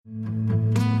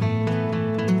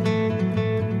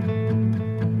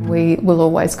We will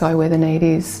always go where the need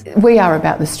is. We are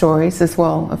about the stories as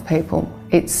well of people.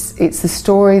 It's the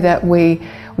story that we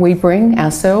bring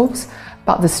ourselves,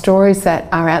 but the stories that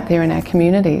are out there in our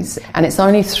communities. And it's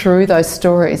only through those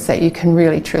stories that you can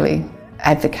really truly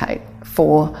advocate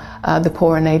for the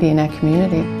poor and needy in our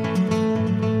community.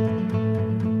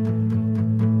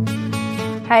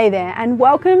 Hey there, and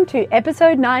welcome to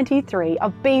episode 93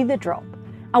 of Be The Drop,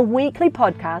 a weekly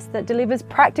podcast that delivers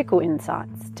practical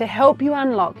insights to help you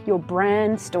unlock your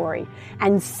brand story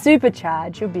and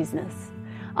supercharge your business.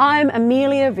 I'm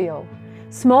Amelia Veal,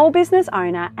 small business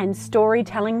owner and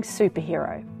storytelling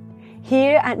superhero.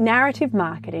 Here at Narrative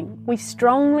Marketing, we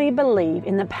strongly believe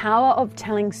in the power of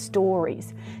telling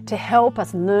stories to help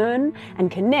us learn and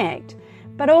connect,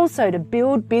 but also to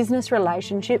build business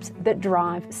relationships that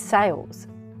drive sales.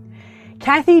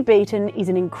 Kathy Beaton is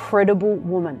an incredible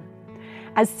woman.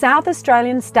 As South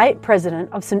Australian State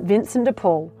President of St Vincent de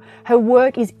Paul, her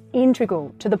work is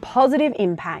integral to the positive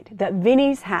impact that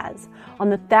Vinnie's has on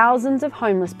the thousands of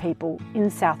homeless people in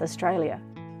South Australia.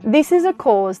 This is a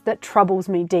cause that troubles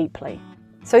me deeply.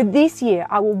 So this year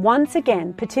I will once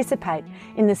again participate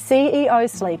in the CEO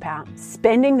Sleep Out,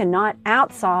 spending the night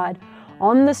outside,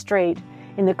 on the street,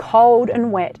 in the cold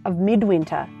and wet of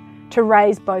midwinter to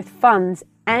raise both funds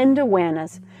and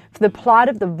awareness for the plight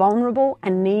of the vulnerable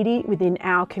and needy within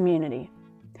our community.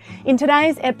 In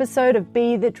today's episode of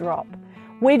Be The Drop,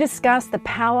 we discuss the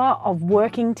power of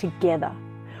working together,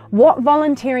 what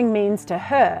volunteering means to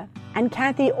her, and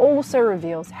Kathy also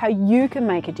reveals how you can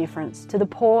make a difference to the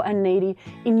poor and needy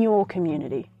in your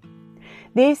community.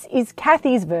 This is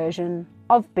Kathy's version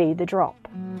of Be The Drop.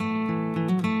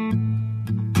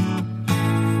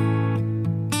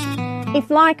 If,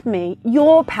 like me,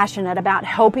 you're passionate about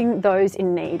helping those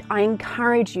in need, I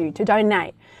encourage you to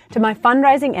donate to my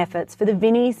fundraising efforts for the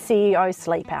Vinnie's CEO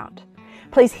Sleep Out.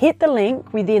 Please hit the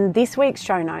link within this week's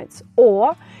show notes,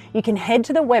 or you can head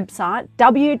to the website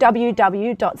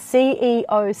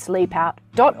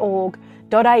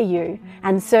www.ceosleepout.org.au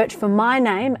and search for my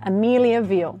name, Amelia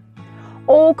Veal.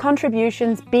 All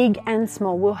contributions, big and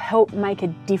small, will help make a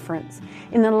difference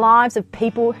in the lives of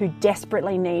people who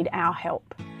desperately need our help.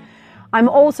 I'm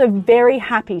also very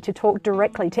happy to talk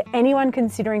directly to anyone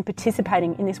considering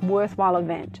participating in this worthwhile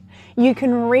event. You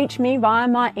can reach me via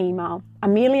my email,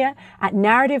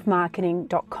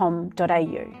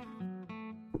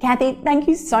 amelia@narrativemarketing.com.au. Kathy, thank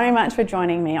you so much for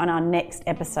joining me on our next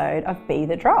episode of Be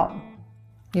The Drop.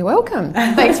 You're welcome.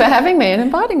 Thanks for having me and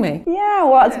inviting me. Yeah,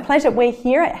 well, it's a pleasure. We're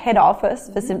here at head office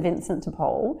for St Vincent de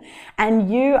Paul, and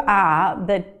you are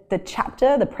the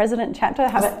president chapter.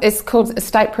 It's called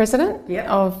State President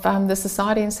of the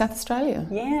Society in South Australia.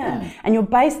 Yeah, and you're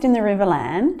based in the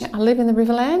Riverland. I live in the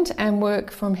Riverland and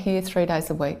work from here 3 days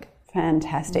a week.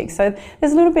 Fantastic. So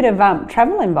there's a little bit of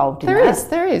travel involved in that.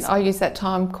 There is. I use that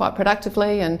time quite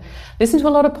productively and listen to a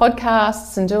lot of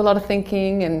podcasts and do a lot of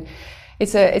thinking, and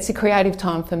it's a creative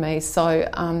time for me, so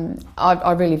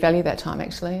I really value that time,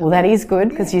 actually. Well, that is good,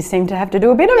 because you seem to have to do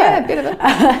a bit of it. Yeah, a bit of it.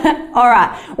 All right.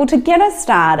 Well, to get us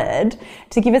started,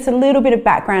 to give us a little bit of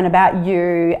background about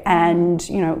you and,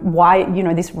 why,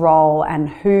 this role and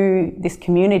who this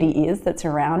community is that's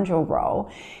around your role,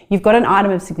 you've got an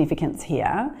item of significance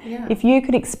here. Yeah. If you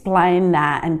could explain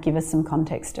that and give us some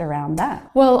context around that.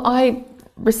 Well, I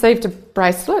received a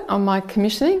bracelet on my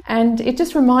commissioning, and it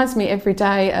just reminds me every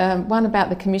day, one, about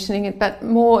the commissioning, but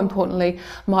more importantly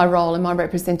my role and my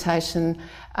representation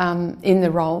in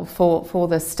the role for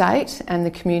the state and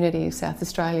the community of South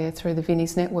Australia through the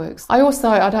Vinnie's networks. I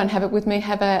don't have it with me,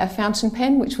 have a fountain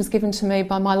pen which was given to me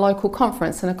by my local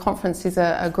conference, and a conference is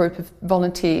a group of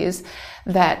volunteers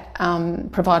that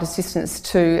provide assistance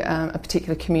to a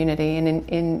particular community, and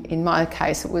in my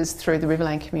case it was through the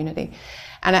Riverland community.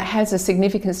 And it has a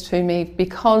significance to me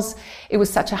because it was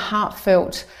such a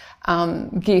heartfelt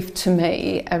gift to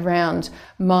me around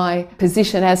my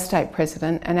position as State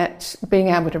President, and at being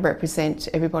able to represent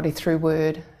everybody through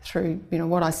word, through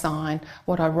what I sign,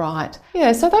 what I write.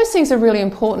 Yeah, so those things are really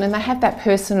important, and they have that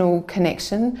personal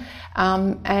connection.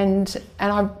 And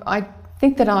I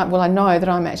think that I know that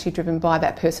I'm actually driven by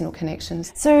that personal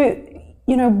connections. So,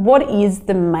 what is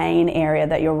the main area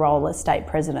that your role as State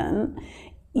President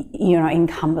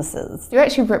encompasses? You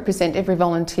actually represent every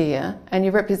volunteer, and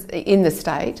you in the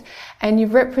state, and you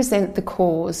represent the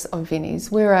cause of Vinnie's.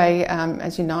 We're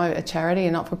as you know, a charity,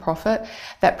 a not-for-profit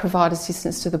that provide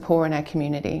assistance to the poor in our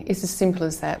community. It's as simple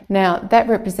as that. Now, that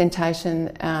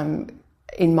representation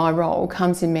in my role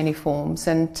comes in many forms,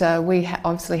 and we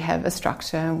obviously have a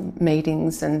structure,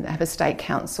 meetings, and have a state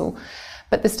council.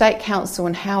 But the State Council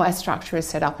and how our structure is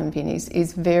set up in Vinnie's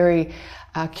is very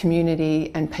community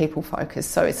and people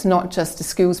focused. So it's not just a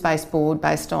skills-based board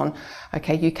based on,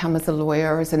 okay, you come as a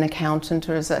lawyer or as an accountant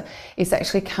or it's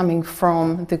actually coming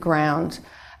from the ground,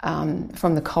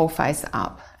 from the coalface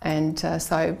up. And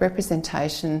so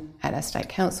representation at our State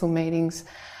Council meetings,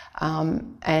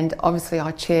 and obviously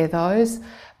I chair those,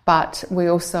 but we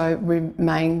also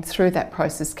remain through that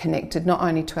process connected not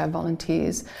only to our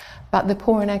volunteers, but the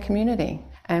poor in our community.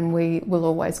 And we will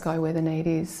always go where the need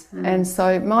is. And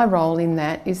so my role in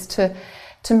that is to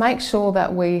make sure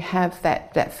that we have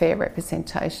that fair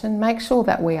representation, make sure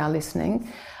that we are listening.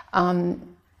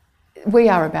 We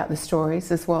are about the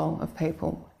stories as well of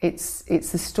people. It's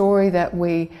the story that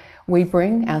we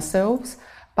bring ourselves,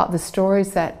 but the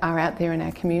stories that are out there in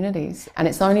our communities. And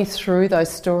it's only through those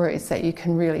stories that you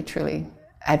can really, truly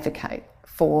advocate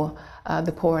for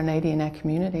the poor and needy in our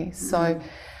community. So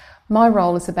my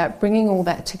role is about bringing all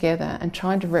that together and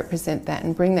trying to represent that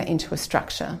and bring that into a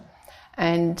structure.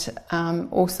 And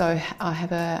also I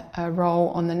have a role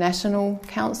on the National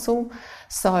Council.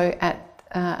 So at,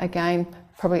 again,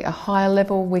 probably a higher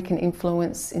level, we can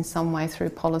influence in some way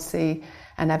through policy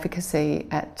and advocacy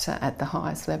at the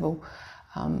highest level.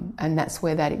 And that's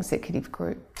where that executive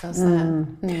group does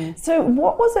that. So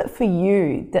what was it for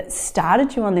you that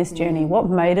started you on this journey? What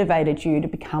motivated you to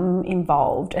become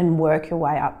involved and work your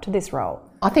way up to this role?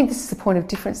 I think this is the point of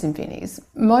difference in Vinnie's.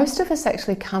 Most of us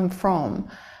actually come from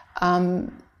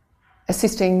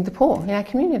assisting the poor in our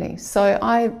community. So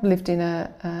I lived in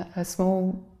a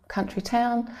small country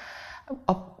town.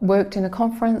 I worked in a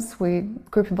conference with a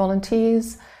group of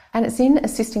volunteers. And it's in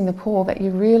assisting the poor that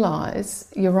you realise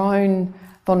your own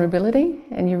vulnerability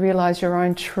and you realise your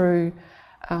own true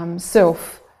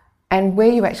self and where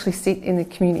you actually sit in the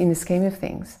community, in the scheme of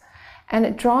things. And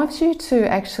it drives you to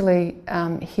actually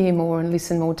hear more and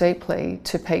listen more deeply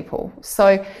to people.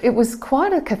 So it was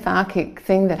quite a cathartic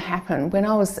thing that happened when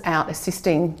I was out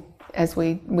assisting, as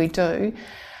we do.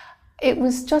 It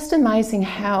was just amazing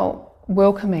how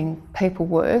welcoming people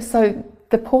were. So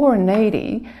the poor and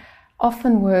needy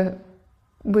often were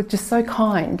just so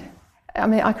kind. I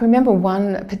mean, I can remember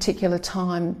one particular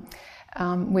time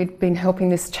we'd been helping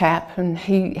this chap, and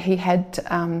he had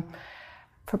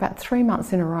for about 3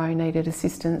 months in a row needed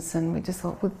assistance, and we just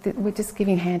thought we're just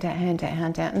giving hand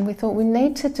out, and we thought we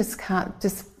need to just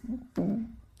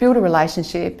build a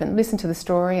relationship and listen to the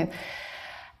story,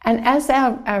 and as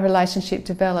our relationship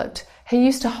developed, he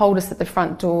used to hold us at the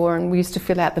front door and we used to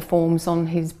fill out the forms on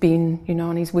his bin,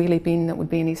 on his wheelie bin that would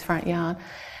be in his front yard.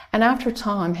 And after a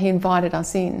time, he invited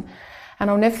us in. And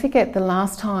I'll never forget the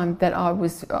last time that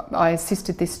I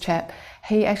assisted this chap,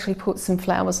 he actually put some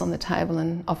flowers on the table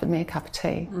and offered me a cup of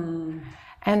tea.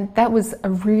 And that was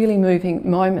a really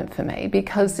moving moment for me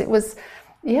because it was,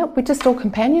 we're just all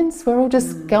companions. We're all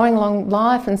just going along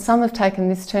life, and some have taken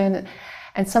this turn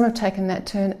and some have taken that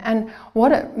turn. And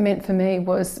what it meant for me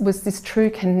was this true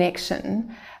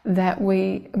connection that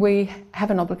we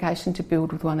have an obligation to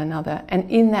build with one another. And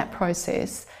in that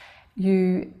process,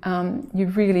 you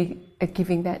really are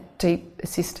giving that deep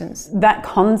assistance. That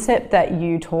concept that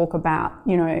you talk about,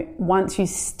 once you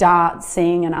start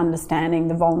seeing and understanding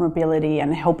the vulnerability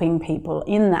and helping people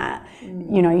in that,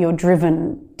 you're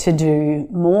driven to do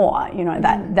more,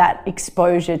 that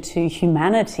exposure to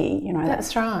humanity,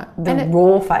 That's right. The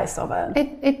raw face of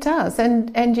it. It does.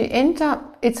 And you end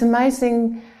up, it's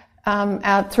amazing,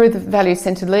 out through the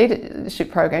value-centred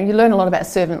leadership program, you learn a lot about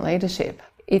servant leadership.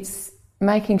 It's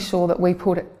making sure that we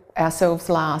put ourselves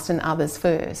last and others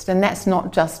first, and that's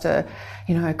not just a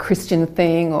Christian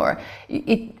thing, or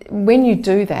when you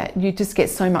do that you just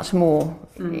get so much more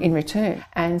in return.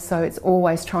 And so it's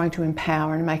always trying to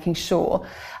empower and making sure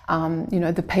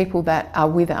the people that are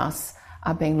with us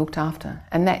are being looked after,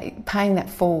 and that paying that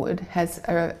forward has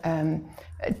a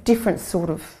different sort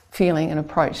of feeling and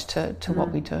approach to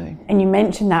what we do. And you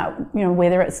mentioned that,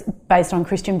 whether it's based on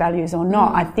Christian values or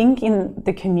not, I think in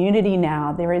the community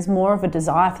now there is more of a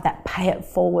desire for that pay it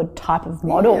forward type of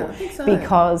model. Yeah, I think so.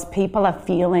 Because people are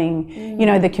feeling,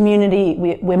 the community,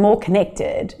 we're more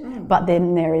connected, but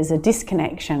then there is a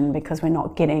disconnection because we're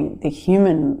not getting the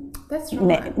human. That's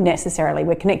right. Necessarily.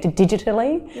 We're connected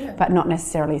digitally, but not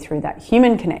necessarily through that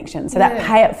human connection. So that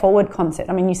pay it forward concept,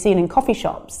 I mean, you see it in coffee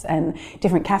shops and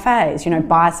different cafes,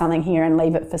 buy something here and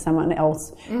leave it for someone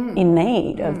else in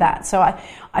need of that. So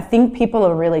I think people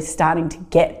are really starting to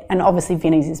get, and obviously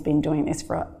Vinnie's has been doing this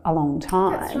for a long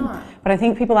time. That's right. But I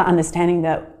think people are understanding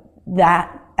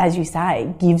that, as you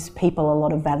say, gives people a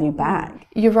lot of value back.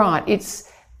 You're right.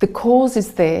 The cause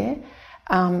is there,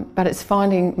 but it's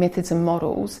finding methods and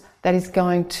models that is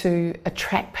going to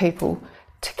attract people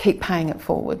to keep paying it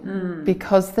forward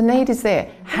because the need is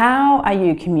there. How are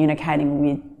you communicating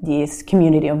with this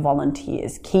community of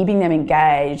volunteers, keeping them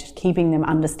engaged, keeping them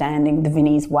understanding the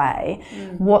Vinnie's way?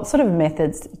 What sort of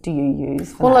methods do you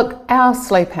use for that? Look, our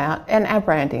Sleep Out and our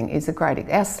branding is a great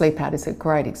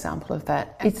example of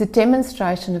that. It's a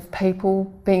demonstration of people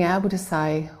being able to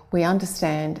say, we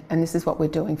understand and this is what we're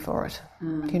doing for it,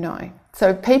 you know.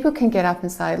 So people can get up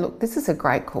and say, look, this is a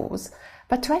great cause,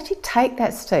 but to actually take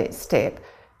that step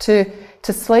to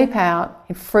sleep out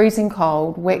in freezing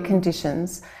cold, wet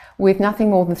conditions with nothing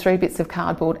more than 3 bits of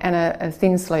cardboard and a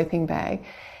thin sleeping bag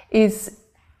is,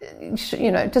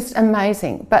 you know, just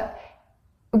amazing. But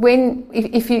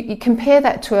if you compare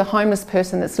that to a homeless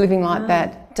person that's living like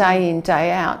that day in,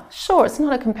 day out, sure, it's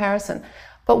not a comparison.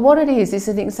 But what it is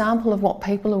an example of what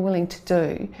people are willing to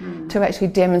do to actually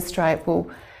demonstrate, well,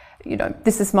 you know,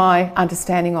 this is my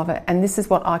understanding of it and this is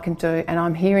what I can do and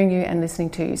I'm hearing you and listening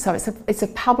to you. So it's a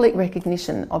public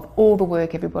recognition of all the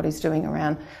work everybody's doing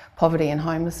around poverty and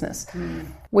homelessness.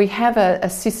 We have a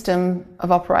system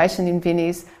of operation in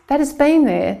Vinnie's that has been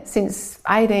there since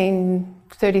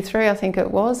 1833, I think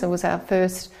it was. It was our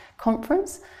first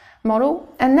conference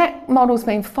model and that model's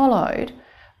been followed.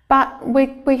 But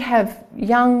we have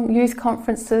young youth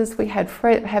conferences, we have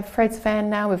Fred's Van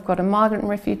now, we've got a migrant and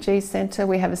refugee centre,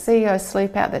 we have a CEO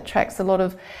Sleep Out that tracks a lot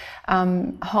of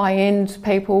high-end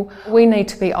people. We need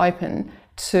to be open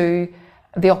to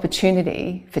the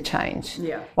opportunity for change.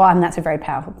 Yeah. Well, and that's a very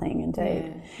powerful thing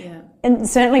indeed. Yeah. And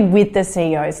certainly with the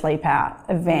CEO Sleep Out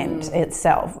event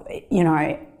itself, you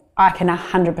know, I can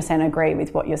 100% agree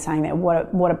with what you're saying there.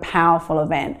 What a powerful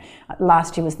event.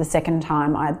 Last year was the second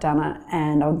time I'd done it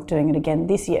and I'm doing it again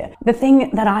this year. The thing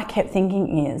that I kept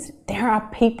thinking is there are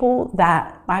people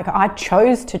that, like, I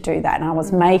chose to do that and I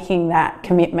was making that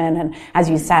commitment and, as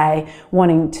you say,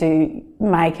 wanting to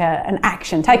make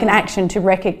take an action to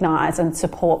recognise and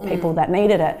support people that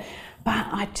needed it. But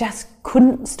I just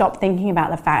couldn't stop thinking about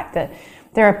the fact that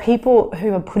there are people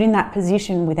who are put in that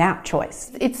position without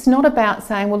choice. It's not about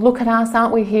saying, well, look at us,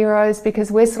 aren't we heroes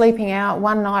because we're sleeping out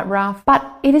one night rough? But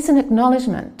it is an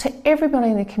acknowledgement to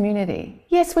everybody in the community.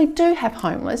 Yes, we do have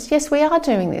homeless. Yes, we are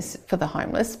doing this for the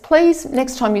homeless. Please,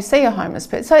 next time you see a homeless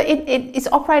person. So it's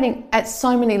operating at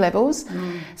so many levels.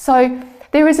 So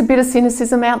there is a bit of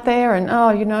cynicism out there and, oh,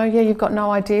 you know, yeah, you've got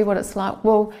no idea what it's like.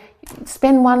 Well,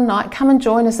 spend one night, come and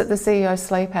join us at the CEO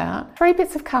Sleep Out. 3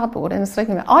 bits of cardboard and a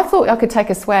sleeping bag. I thought I could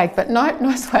take a swag, but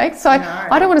no swag. So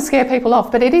I don't want to scare people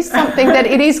off, but it is something that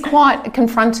it is quite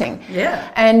confronting.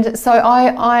 Yeah. And so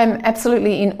I am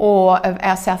absolutely in awe of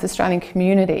our South Australian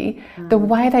community. The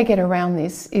way they get around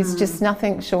this is just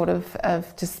nothing short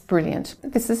of just brilliant.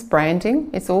 This is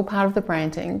branding. It's all part of the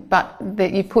branding, but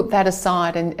that you put that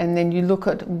aside and then you look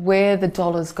at where the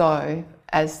dollars go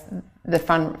as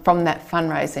from that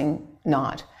fundraising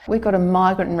night. We've got a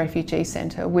migrant and refugee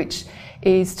centre which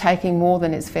is taking more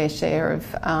than its fair share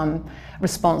of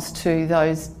response to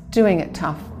those doing it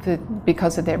tough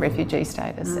because of their refugee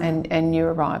status and new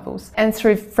arrivals. And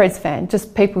through Fred's Van,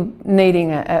 just people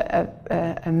needing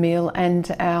a meal,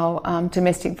 and our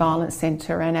domestic violence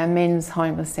centre and our men's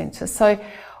homeless centre. So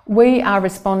we are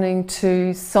responding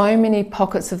to so many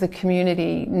pockets of the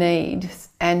community needs,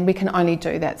 and we can only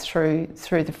do that through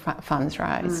the funds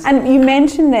raised. And you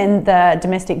mentioned then the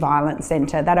domestic violence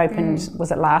centre that opened,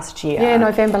 was it last year? Yeah,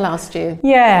 November last year.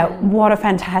 Yeah, what a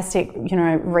fantastic, you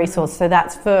know, resource. So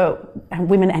that's for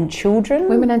women and children?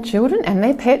 Women and children and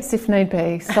their pets if need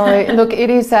be. So look, it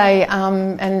is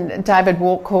and David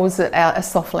Walk calls it a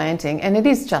soft landing, and it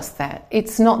is just that.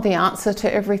 It's not the answer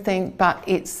to everything, but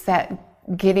it's that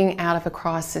getting out of a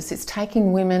crisis. It's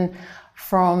taking women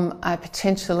from a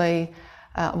potentially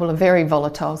a very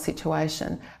volatile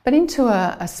situation, but into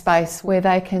a space where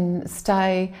they can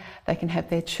stay, they can have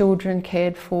their children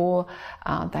cared for,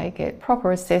 they get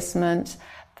proper assessment,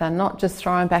 they're not just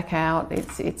thrown back out.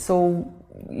 It's all,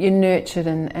 you're nurtured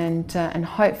and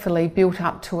hopefully built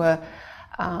up to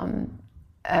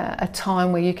a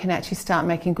time where you can actually start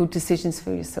making good decisions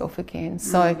for yourself again.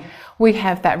 So we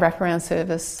have that wraparound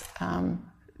service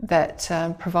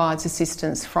that provides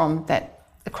assistance from that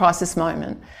crisis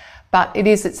moment. But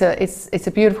it's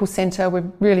a beautiful centre.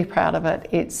 We're really proud of it.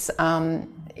 It's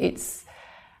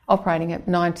operating at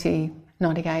 98%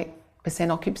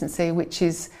 occupancy, which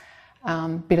is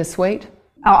bittersweet.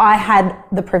 Oh, I had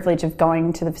the privilege of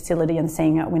going to the facility and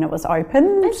seeing it when it was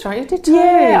open. That's right, you did too.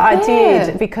 Yeah, I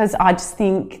did, because I just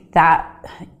think that,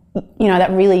 you know, that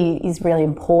really is really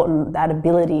important, that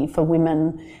ability for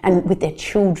women and with their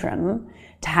children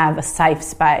to have a safe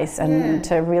space and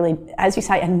to really, as you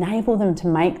say, enable them to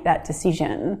make that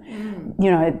decision,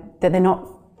 you know, that they're not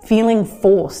feeling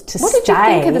forced to stay. What did you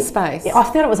think of the space? I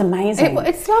thought it was amazing.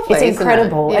 It's lovely. It's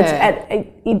incredible. Isn't it? Yeah.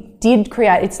 It did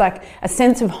create, it's like a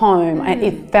sense of home.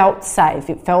 It felt safe.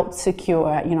 It felt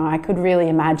secure. You know, I could really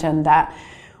imagine that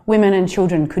women and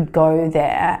children could go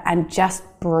there and just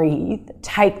breathe,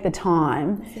 take the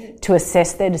time to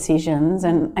assess their decisions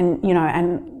and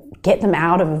get them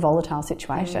out of a volatile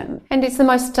situation. And it's the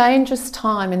most dangerous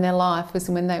time in their life was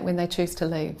when they choose to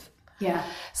leave. Yeah.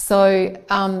 So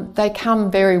they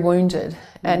come very wounded,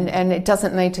 and it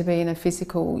doesn't need to be in a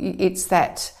physical. It's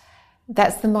that's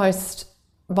the most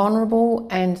vulnerable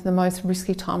and the most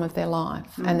risky time of their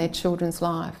life and their children's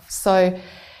life. So,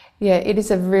 yeah, it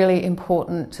is a really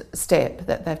important step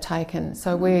that they've taken.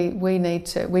 So we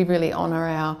really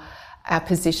honour our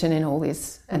position in all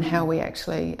this and how we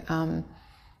actually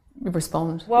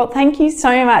respond. Well, thank you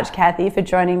so much, Kathy, for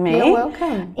joining me. You're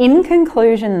welcome. In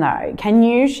conclusion, though, can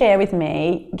you share with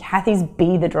me Kathy's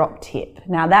Be the Drop tip?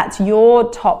 Now, that's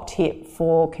your top tip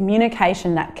for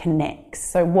communication that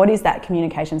connects. So what is that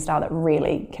communication style that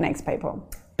really connects people?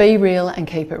 Be real and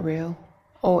keep it real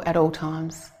at all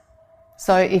times.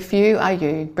 So if you are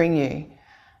you, bring you.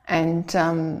 And,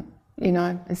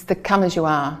 it's the come as you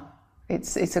are.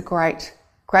 It's a great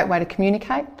way to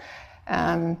communicate.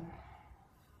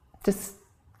 Just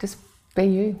be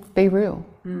you, be real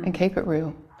and keep it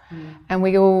real. And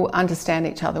we all understand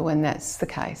each other when that's the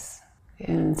case.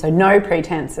 Yeah. So no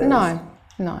pretenses. No.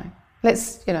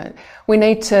 We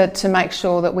need to make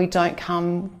sure that we don't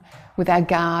come with our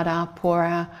guard up or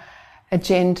our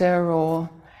agenda or,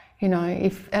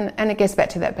 and it gets back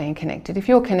to that being connected. If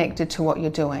you're connected to what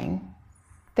you're doing,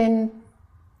 then,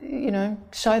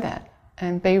 show that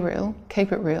and be real,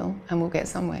 keep it real, and we'll get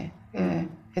somewhere. Yeah.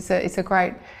 It's a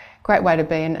great way to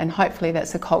be, and hopefully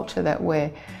that's a culture that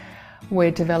we're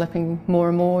developing more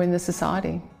and more in the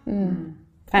society.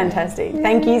 Fantastic.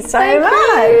 Thank you so much.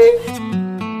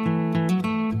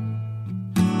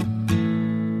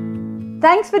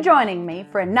 Thanks for joining me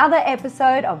for another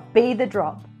episode of Be the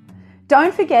Drop.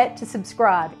 Don't forget to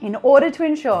subscribe in order to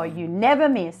ensure you never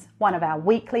miss one of our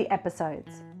weekly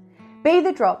episodes. Be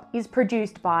the Drop is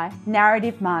produced by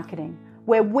Narrative Marketing,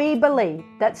 where we believe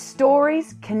that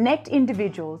stories connect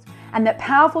individuals and that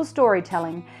powerful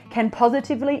storytelling can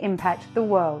positively impact the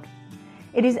world.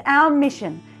 It is our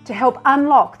mission to help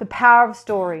unlock the power of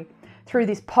story through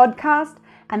this podcast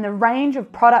and the range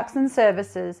of products and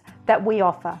services that we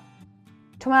offer.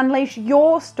 To unleash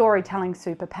your storytelling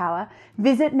superpower,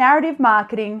 visit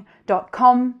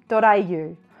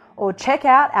narrativemarketing.com.au or check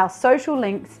out our social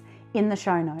links in the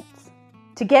show notes.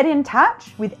 To get in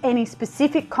touch with any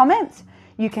specific comments,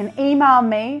 you can email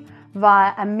me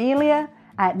via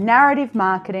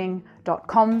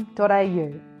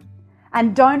amelia@narrativemarketing.com.au.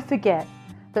 And don't forget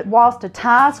that whilst a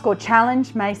task or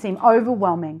challenge may seem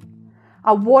overwhelming,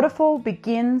 a waterfall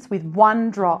begins with one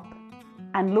drop,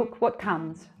 and look what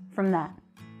comes from that.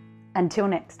 Until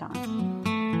next time.